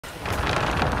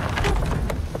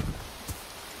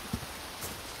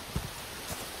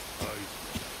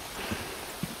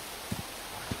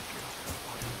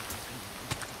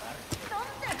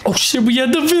Oh shit, we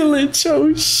at the village.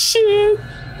 Oh shit.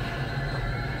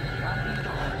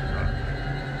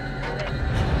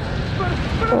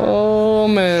 Oh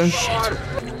man.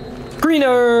 Green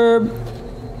herb.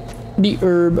 The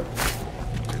herb.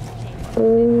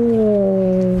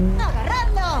 Oh.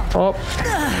 Oh.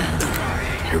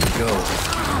 Here we go.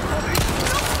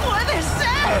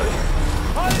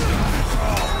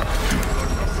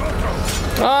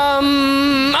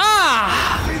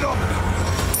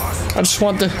 I just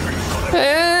want the.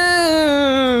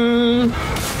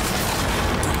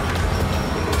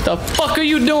 The fuck are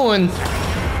you doing?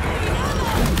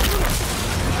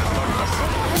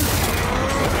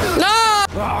 No!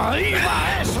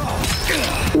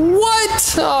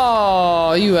 What?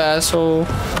 Oh, you asshole.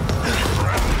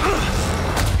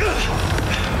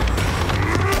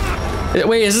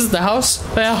 Wait, is this the house?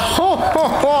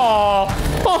 Oh,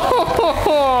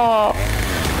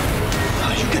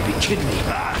 you could be kidding me.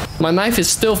 My knife is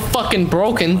still fucking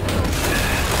broken.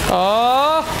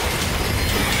 Oh.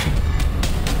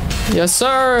 Yes,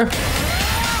 sir.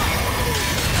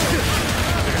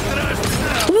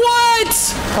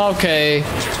 What? Okay.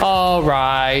 All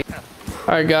right. All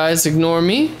right, guys, ignore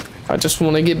me. I just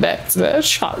want to get back to that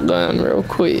shotgun real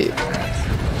quick.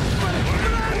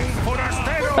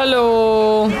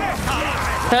 Hello.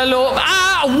 Hello.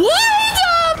 Ah,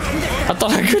 what? I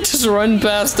thought I could just run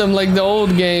past them like the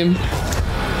old game.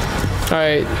 All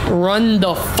right, run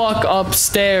the fuck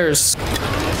upstairs.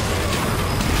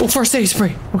 Oh, first aid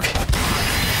spray. Okay.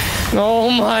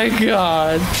 Oh my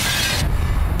god.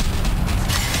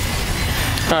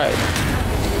 All right.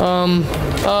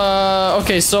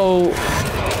 Okay, so.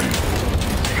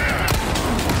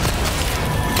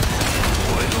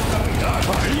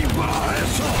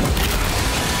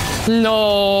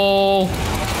 No.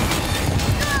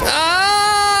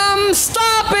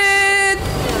 Stop it!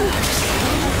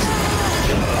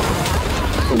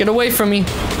 Get away from me.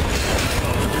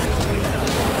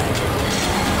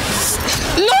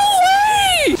 No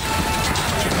way!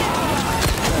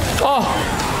 Oh.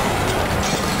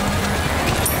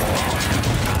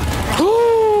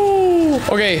 Ooh.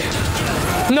 Okay.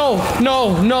 No,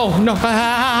 no, no, no.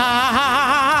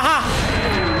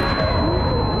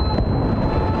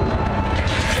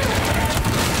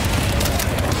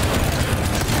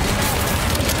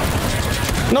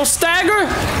 No stagger!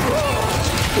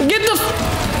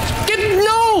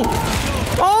 No!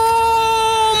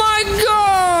 Oh my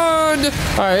god!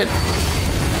 Alright.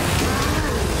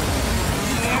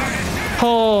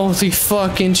 Holy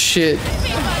fucking shit.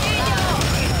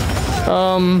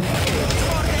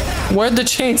 Where'd the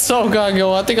chainsaw guy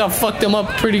go? I think I fucked him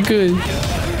up pretty good.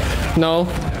 No.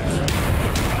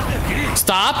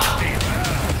 Stop!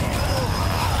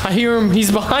 I hear him,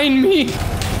 he's behind me.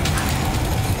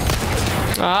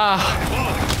 Ah.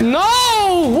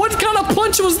 No! What kind of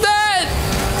punch was that?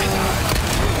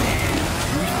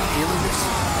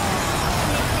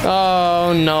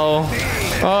 Oh no.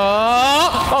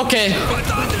 Oh, okay.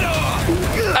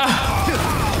 Ah.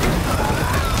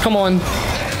 Come on.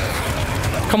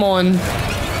 Come on.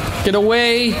 Get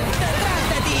away.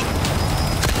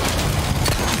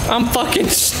 I'm fucking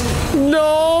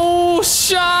no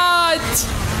shot.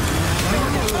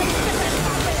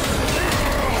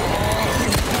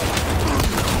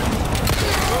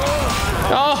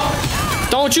 Oh,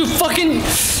 don't you fucking...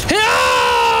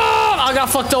 I got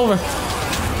fucked over.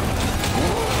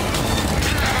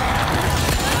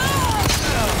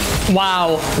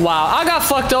 Wow, wow, I got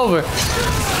fucked over.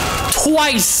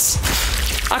 Twice.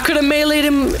 I could have meleeed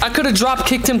him, I could have drop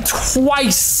kicked him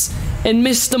twice and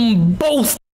missed them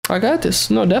both. I got this,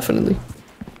 no, definitely.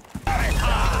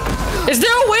 Is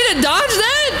there a way to dodge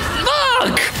that?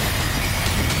 Fuck!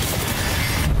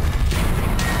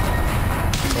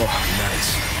 Oh, nice.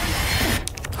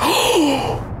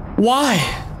 Why?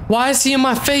 Why is he in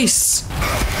my face?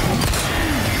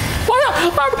 Why? I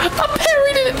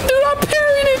parried it, dude. I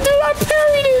parried it, dude. I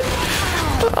parried it.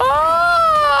 Ah!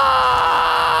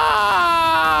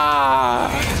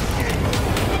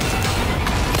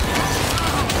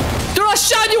 Dude, I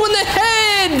shot you in the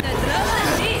head.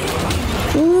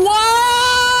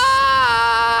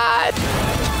 What?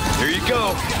 Here you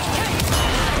go.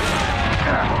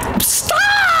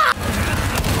 Stop!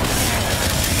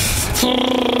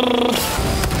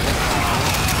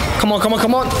 Come on, come on,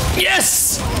 come on.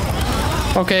 Yes!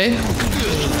 Okay.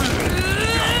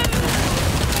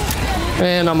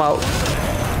 And I'm out.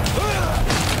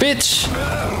 Bitch!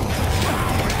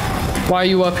 Why are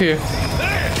you up here?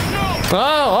 Oh, oh,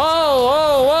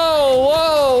 whoa,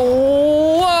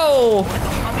 whoa, whoa, whoa!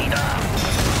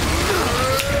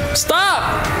 Stop!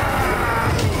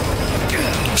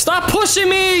 Stop pushing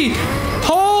me!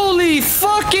 Hold!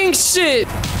 fucking shit!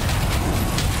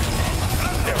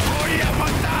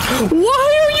 Why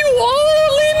are you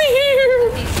all in here?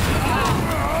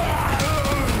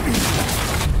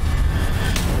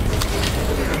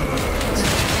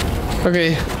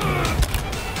 Okay.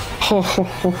 Oh,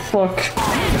 fuck.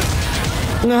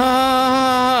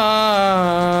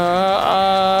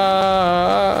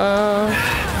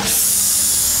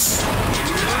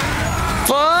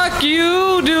 Fuck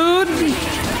you, dude.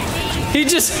 He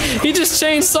just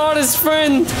chainsawed his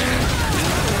friend.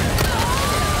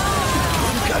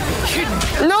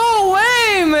 No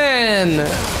way, man.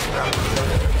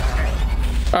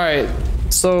 All right,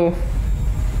 so.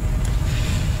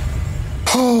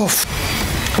 Oh,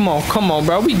 come on,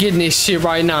 bro. We getting this shit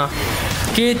right now.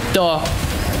 Get the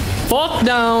fuck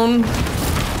down.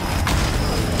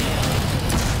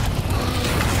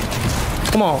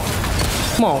 Come on.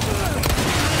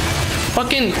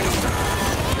 Fucking.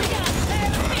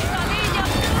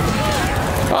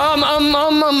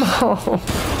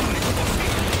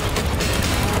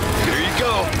 Here you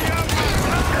go.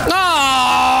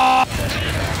 Ah!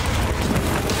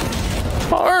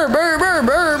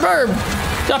 Herb.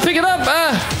 Gotta pick it up.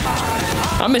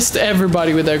 I missed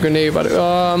everybody with that grenade, but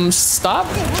stop.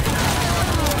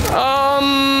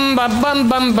 Bum.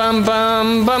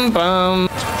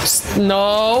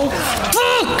 No.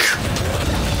 Fuck.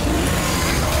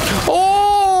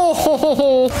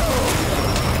 Oh.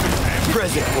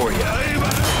 Present for you.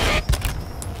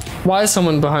 Why is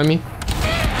someone behind me?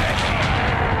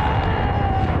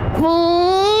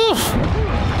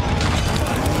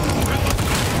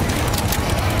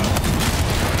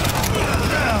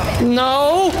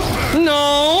 No.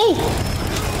 No.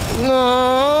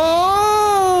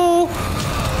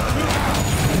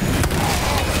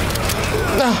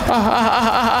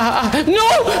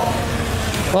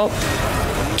 Well,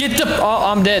 get the. Oh,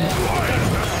 I'm dead.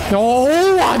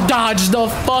 Oh, I dodged the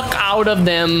fuck out of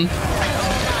them.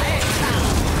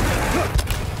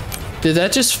 Did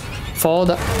that just fall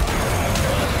down?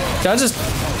 Did I just.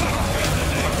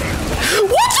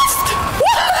 What the?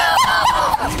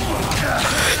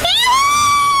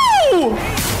 Yo!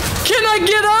 Can I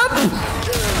get up?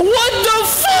 What the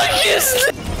fuck is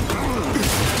this?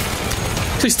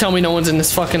 Please tell me no one's in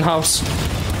this fucking house.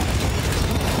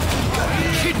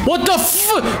 What the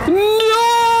fuck?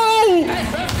 No!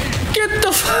 Get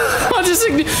the fuck! I just.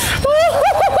 Get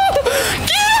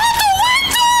out the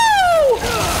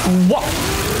window! What?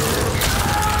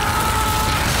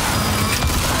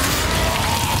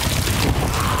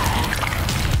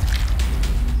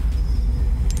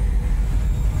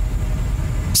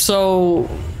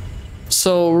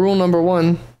 So rule number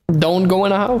 1, don't go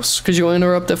in a house because you'll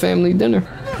interrupt the family dinner.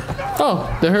 Oh,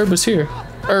 the herb is here.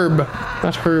 Herb,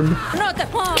 not herb.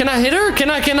 Can I hit her? Can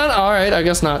I? All right, I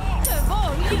guess not.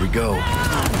 Here we go.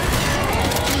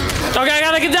 Okay, I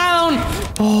gotta get down.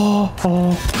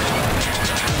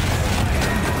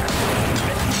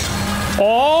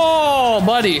 Oh,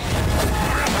 buddy.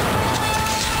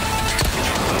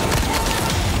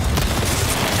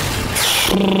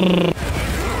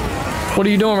 What are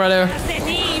you doing right there?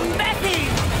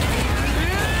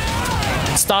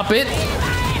 Stop it.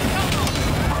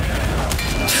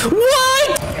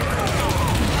 What?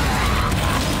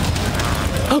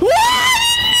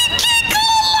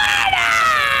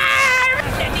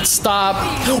 Stop.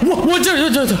 What?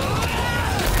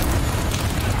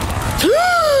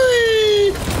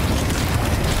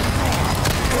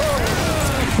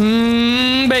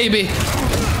 Baby.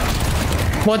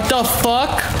 What the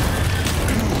fuck?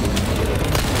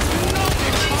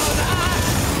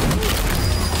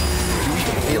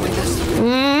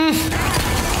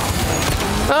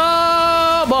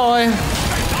 Oh boy.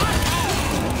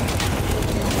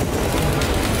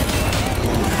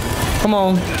 Come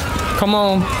on.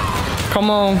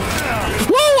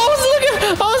 Whoa, I was looking at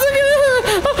her.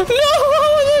 No, I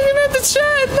was looking at the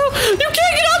chat. No, you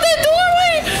can't get out that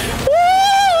doorway. Whoa.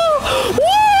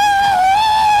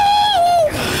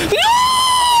 No.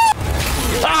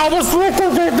 I was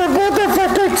looking at the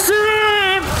motherfucking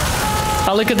chat.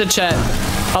 I'll look at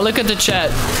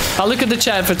the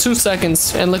chat for 2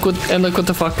 seconds and look what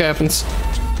the fuck happens.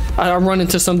 I run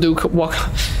into some dude walk.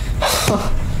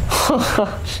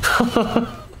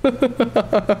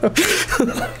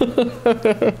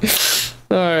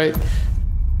 All right.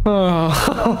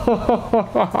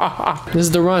 This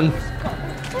is the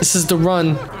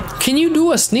run. Can you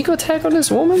do a sneak attack on this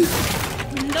woman?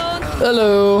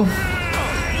 Hello.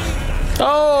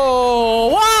 Oh,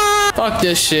 what? Fuck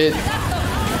this shit.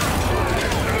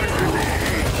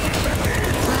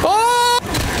 Fuck!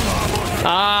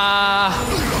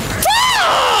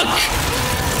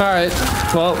 Alright,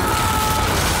 well,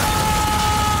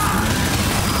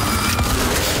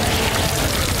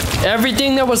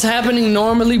 Everything that was happening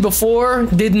normally before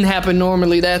didn't happen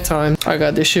normally that time. I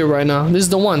got this shit right now. This is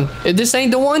the one. If this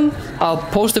ain't the one, I'll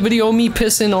post a video of me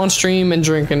pissing on stream and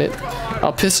drinking it.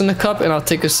 I'll piss in the cup and I'll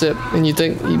take a sip. And you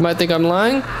might think I'm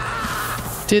lying.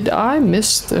 Did I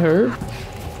miss the herb?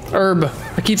 Herb.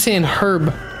 I keep saying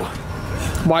herb.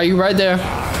 Why are you right there?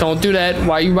 Don't do that.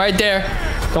 Why are you right there?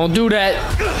 Don't do that.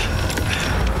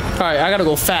 All right, I gotta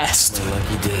go fast.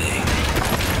 Lucky day.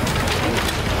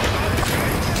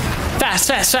 Fast.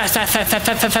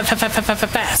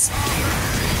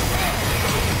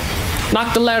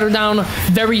 Knock the ladder down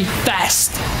very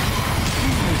fast.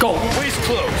 Go. Waist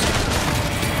closed.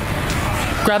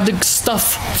 Grab the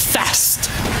stuff fast.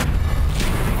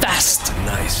 Fast.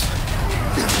 Nice.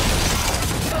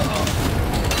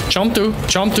 Jump through.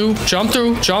 Come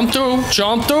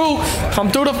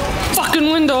through the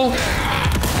fucking window.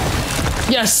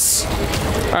 Yes.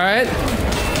 All right.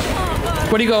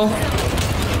 Where'd he go?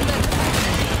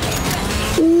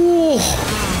 Ooh.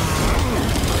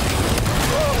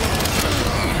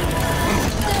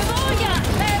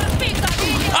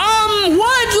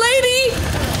 What, lady?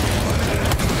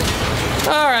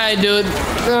 All right, dude.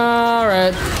 All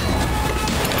right.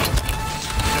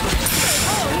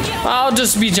 I'll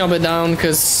just be jumping down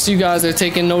because you guys are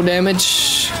taking no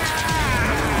damage.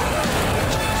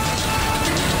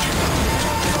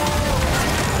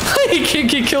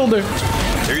 He killed her.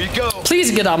 There you go.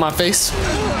 Please get out of my face.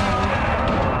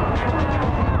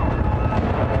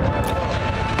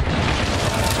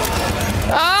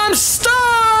 I'm stuck.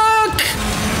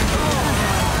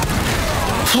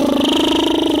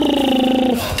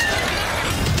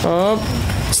 Oh,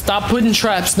 stop putting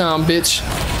traps down, bitch.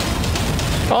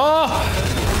 Oh!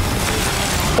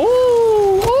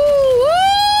 Ooh!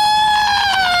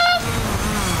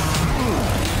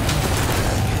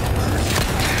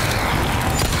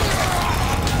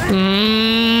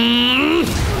 Ooh!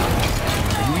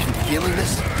 Are you even feeling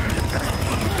this?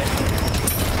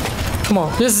 Come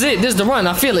on, this is it. This is the run.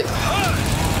 I feel it.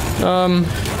 Wow!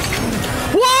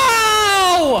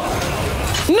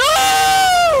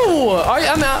 No!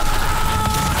 I'm out.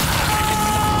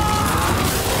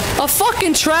 A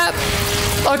fucking trap.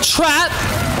 A trap.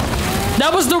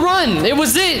 That was the run. It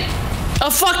was it.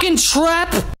 A fucking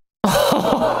trap.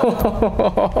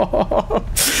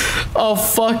 A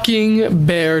fucking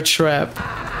bear trap.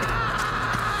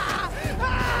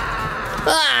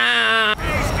 Ah,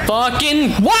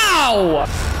 fucking wow.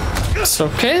 It's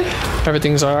okay.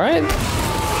 Everything's all right.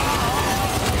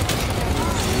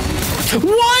 Why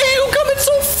are you coming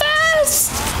so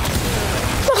fast?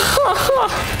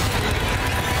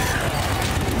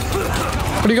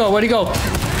 Where'd he go? Where'd he go?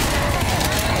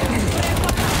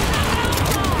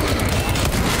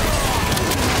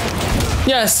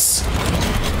 Yes.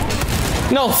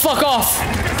 No, fuck off.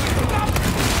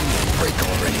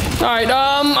 Alright,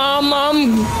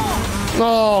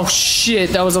 oh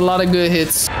shit, that was a lot of good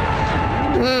hits.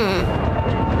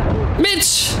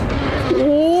 Mitch!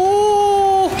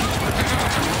 Ooh.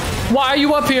 Why are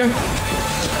you up here?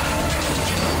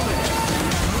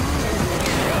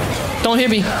 Don't hit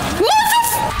me.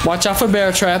 Watch out for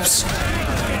bear traps.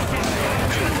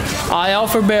 Eye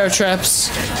out for bear traps.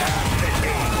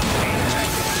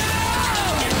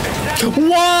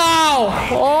 Wow!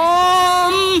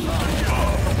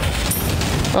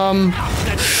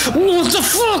 What the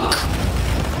fuck?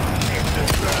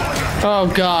 Oh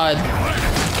god.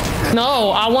 No,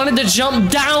 I wanted to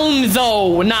jump down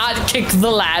though, not kick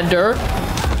the ladder.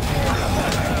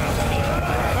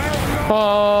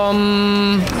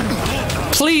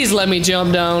 Please let me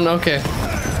jump down. Okay.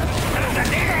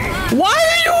 Why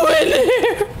are you in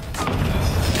here?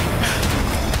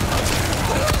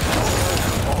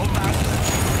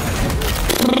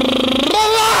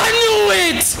 I knew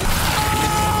it!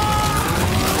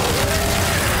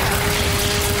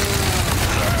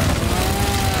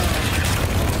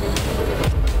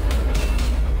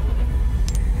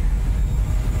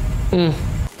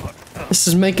 This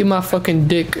is making my fucking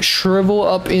dick shrivel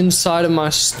up inside of my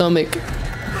stomach.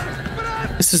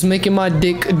 This is making my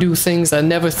dick do things I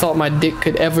never thought my dick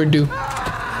could ever do.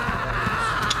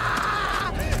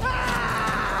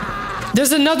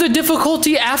 There's another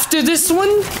difficulty after this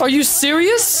one? Are you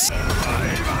serious?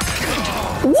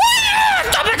 What?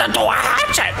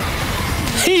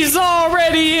 He's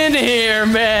already in here,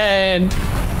 man.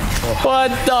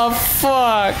 What the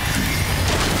fuck?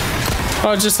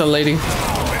 Oh, just a lady.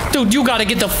 Dude, you gotta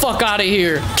get the fuck out of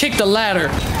here. Kick the ladder.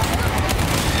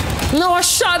 No, I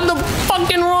shot the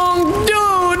fucking wrong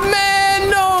dude, man.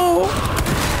 No.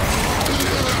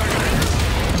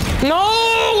 No.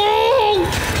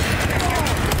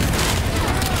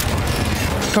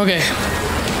 Okay.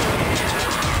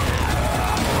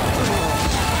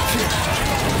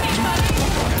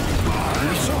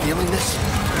 this.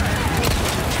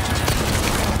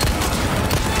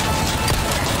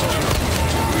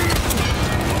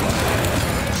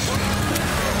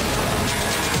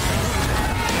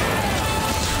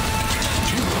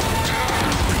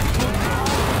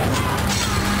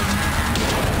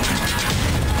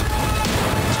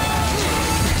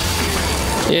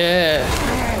 Yeah.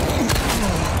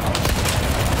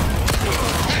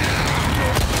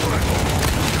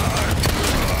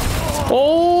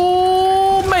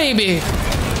 Oh, baby.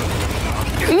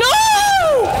 No!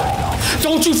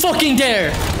 Don't you fucking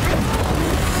dare.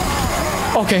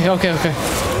 Okay, okay, okay.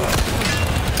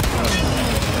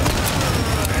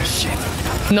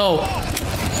 No.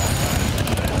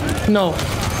 No.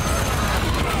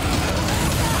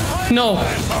 No.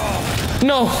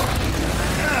 No.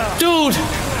 Dude.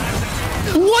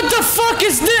 What the fuck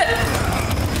is this?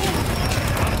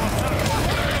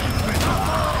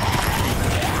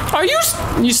 Are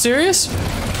you serious?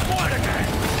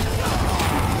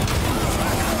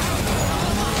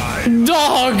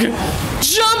 Dog,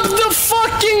 jump the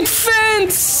fucking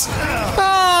fence!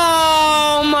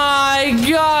 Oh my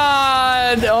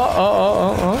god!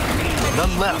 Oh.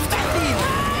 None left.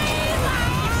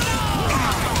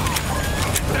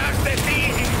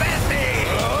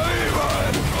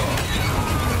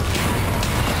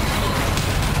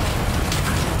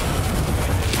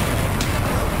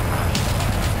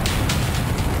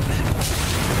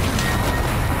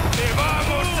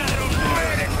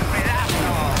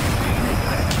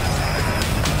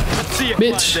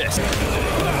 Bitch.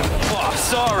 Oh,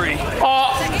 sorry.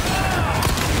 Oh.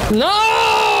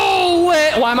 No!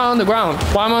 Wait. Why am I on the ground?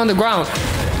 Why am I on the ground?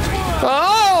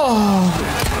 Oh!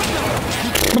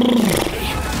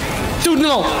 Dude,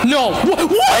 no. No.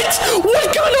 What?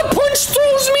 What kind of punch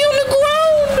throws me on the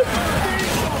ground?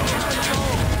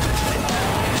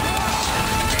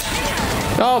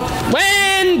 Oh,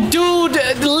 when, dude,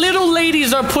 the little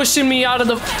ladies are pushing me out of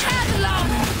the...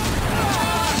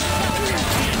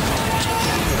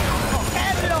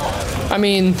 I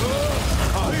mean...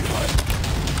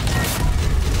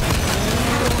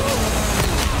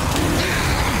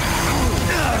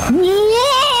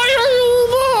 Why are you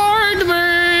behind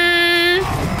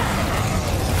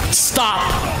me? Stop.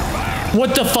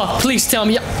 What the fuck? Please tell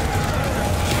me.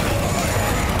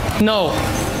 No.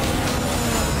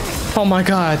 Oh my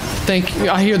god. Thank you.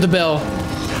 I hear the bell.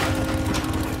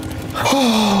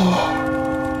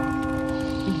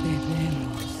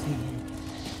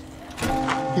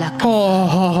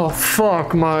 Oh,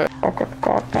 fuck my...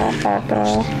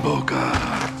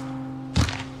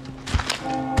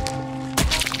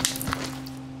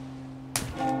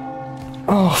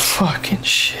 Oh, fucking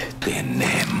shit.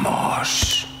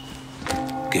 Tenemos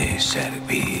que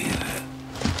servir.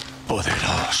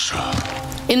 Poderoso.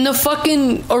 In the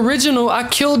fucking original, I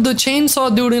killed the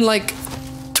chainsaw dude in like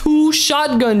 2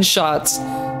 shotgun shots.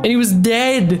 And he was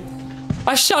dead.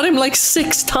 I shot him like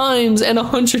 6 times and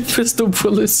 100 pistol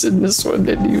bullets in this one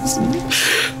that he was.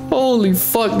 Holy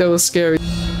fuck, that was scary.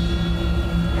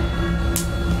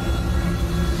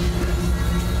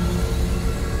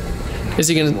 Is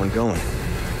he gonna... One going.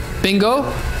 Bingo?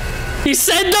 He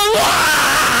said the word!